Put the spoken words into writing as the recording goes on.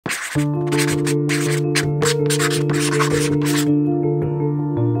And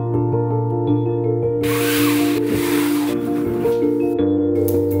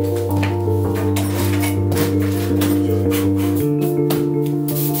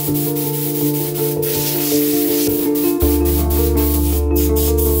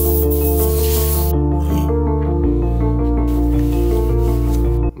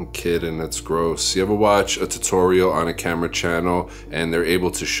that's gross. You ever watch a tutorial on a camera channel and they're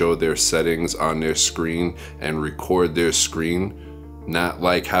able to show their settings on their screen and record their screen? Not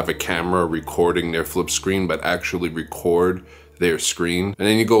like have a camera recording their flip screen, but actually record their screen. And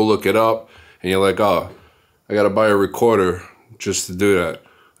then you go look it up and you're like, oh, I gotta buy a recorder just to do that.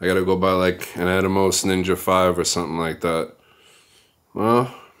 I gotta go buy like an Atomos Ninja 5 or something like that.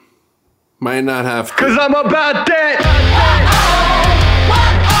 Well, might not have to. 'Cause I'm about that!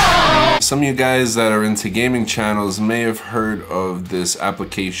 Some of you guys that are into gaming channels may have heard of this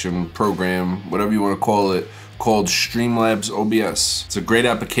application, program, whatever you want to call it, called STREAMLABS OBS. It's a great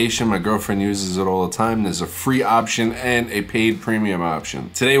application. My girlfriend uses it all the time. There's a free option and a paid premium option.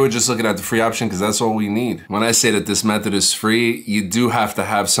 Today we're just looking at the free option because that's all we need. When I say that this method is free, you do have to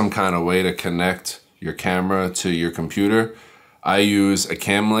have some kind of way to connect your camera to your computer. I use a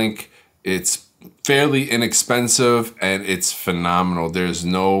cam link. It's fairly inexpensive and it's phenomenal. There's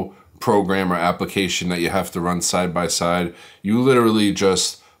no program or application that you have to run side by side. You literally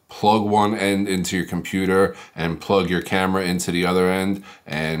just plug one end into your computer and plug your camera into the other end,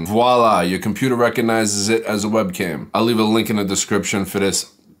 and voila, your computer recognizes it as a webcam. I'll leave a link in the description for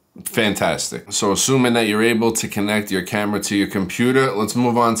this. Fantastic. So assuming that you're able to connect your camera to your computer, let's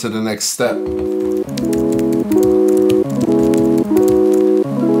move on to the next step.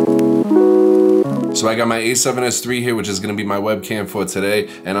 So I got my A7S III here, which is gonna be my webcam for today,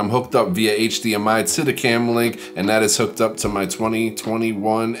 and I'm hooked up via HDMI to the cam link, and that is hooked up to my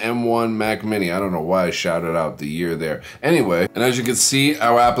 2021 M1 Mac Mini. I don't know why I shouted out the year there. Anyway, and as you can see,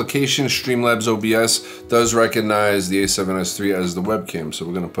 our application, STREAMLABS OBS, does recognize the A7S III as the webcam. So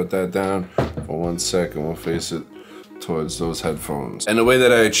we're gonna put that down for 1 second. We'll face it towards those headphones. And the way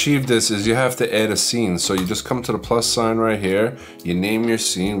that I achieve this is you have to add a scene. So you just come to the plus sign right here, you name your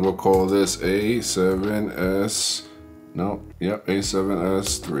scene. We'll call this A7S,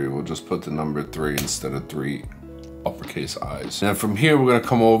 A7S III. We'll just put the number 3 instead of 3 uppercase I's. And from here, we're gonna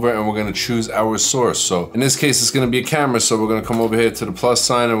come over and we're gonna choose our source. So in this case, it's gonna be a camera. So we're gonna come over here to the plus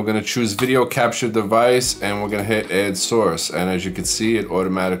sign and we're gonna choose video capture device and we're gonna hit add source. And as you can see, it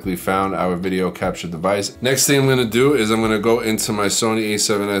automatically found our video capture device. Next thing I'm gonna do is I'm gonna go into my Sony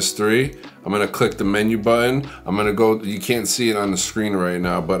A7S III. I'm gonna click the menu button. I'm gonna go, you can't see it on the screen right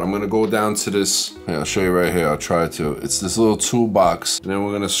now, but I'm gonna go down to this, I'll show you right here, I'll try to. It's this little toolbox. And then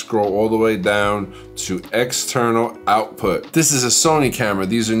we're gonna scroll all the way down to external output. This is a Sony camera.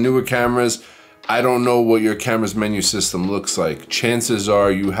 These are newer cameras. I don't know what your camera's menu system looks like. Chances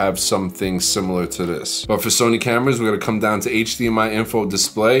are you have something similar to this. But for Sony cameras, we're gonna come down to HDMI info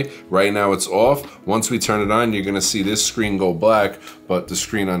display. Right now it's off. Once we turn it on, you're gonna see this screen go black, but the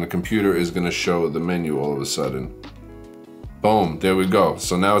screen on the computer is gonna show the menu all of a sudden. Boom, there we go.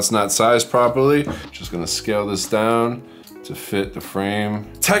 So now it's not sized properly. Just gonna scale this down to fit the frame.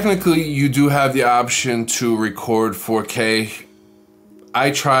 Technically, you do have the option to record 4K. I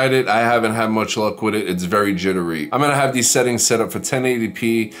tried it, I haven't had much luck with it. It's very jittery. I'm gonna have these settings set up for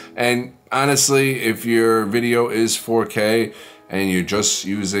 1080p, and honestly, if your video is 4K and you're just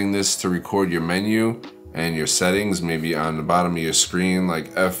using this to record your menu and your settings, maybe on the bottom of your screen,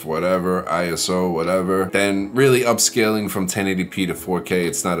 like F whatever, ISO, whatever, then really upscaling from 1080p to 4K,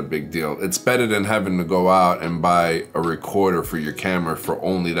 it's not a big deal. It's better than having to go out and buy a recorder for your camera for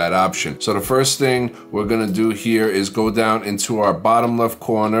only that option. So the first thing we're gonna do here is go down into our bottom left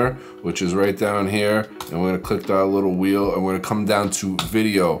corner, which is right down here, and we're gonna click that little wheel and we're gonna come down to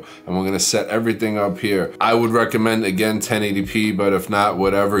video and we're gonna set everything up here. I would recommend, again, 1080p, but if not,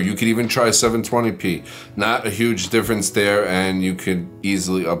 whatever. You could even try 720p. Not a huge difference there, and you could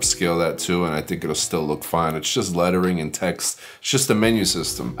easily upscale that too, and I think it'll still look fine. It's just lettering and text. It's just a menu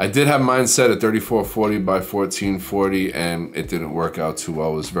system. I did have mine set at 3440 by 1440 and it didn't work out too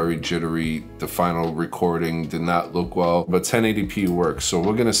well. It was very jittery. The final recording did not look well, but 1080p works. So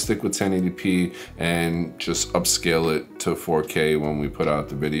we're gonna stick with 1080p and just upscale it to 4K when we put out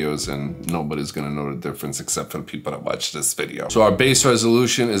the videos, and nobody's gonna know the difference except for the people that watch this video. So our base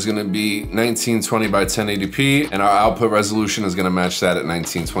resolution is gonna be 1920 by 1080p, and our output resolution is gonna match that at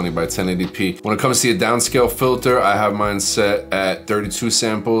 1920 by 1080p. When it comes to a downscale filter, I have mine set at 32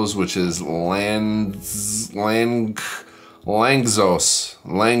 samples, which is Lanxess.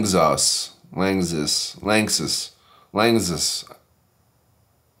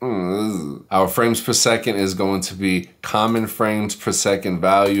 Our frames per second is going to be common frames per second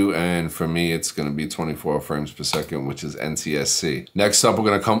value, and for me it's going to be 24 frames per second, which is NTSC. Next up, we're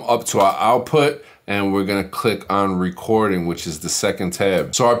going to come up to our output and we're going to click on recording, which is the second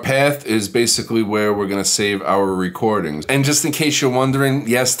tab. So our path is basically where we're going to save our recordings. And just in case you're wondering,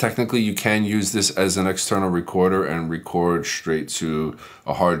 yes, technically you can use this as an external recorder and record straight to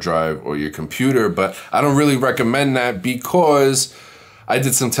a hard drive or your computer, but I don't really recommend that because I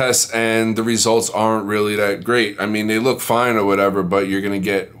did some tests and the results aren't really that great. I mean, they look fine or whatever, but you're gonna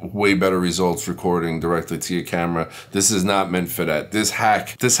get way better results recording directly to your camera. This is not meant for that. This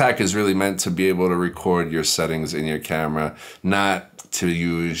hack is really meant to be able to record your settings in your camera, not to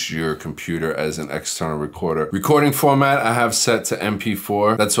use your computer as an external recorder. Recording format I have set to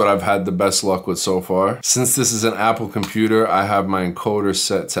MP4. That's what I've had the best luck with so far. Since this is an Apple computer, I have my encoder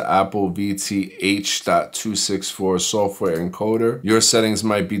set to Apple VTH.264 software encoder. Your settings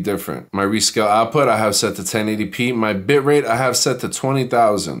might be different. My rescale output I have set to 1080p. My bitrate I have set to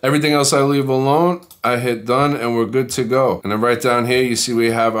 20,000. Everything else I leave alone. I hit done and we're good to go. And then right down here, you see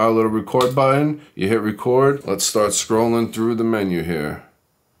we have our little record button. You hit record. Let's start scrolling through the menu here.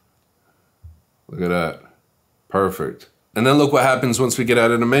 Look at that. Perfect. And then look what happens once we get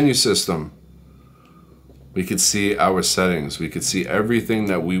out of the menu system. We could see our settings. We could see everything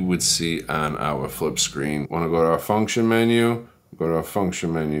that we would see on our flip screen. Want to go to our function menu? Go to our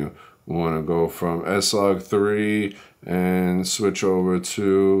function menu. We want to go from S-Log3 and switch over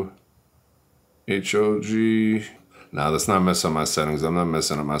to HOG. Now, let's not mess up my settings. I'm not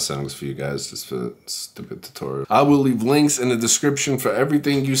messing up my settings for you guys just for the stupid tutorial. I will leave links in the description for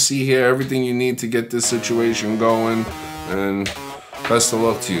everything you see here, everything you need to get this situation going. And best of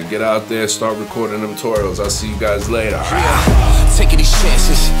luck to you. Get out there, start recording them tutorials. I'll see you guys later. Taking these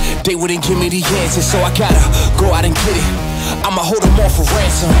chances, they wouldn't give me the answers, so I gotta go out and get it. I'ma hold them all for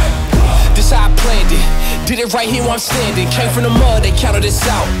ransom. This how I planned it. Did it right here where I'm standing. Came from the mud, they counted us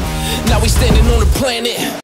out. Now we standing on the planet.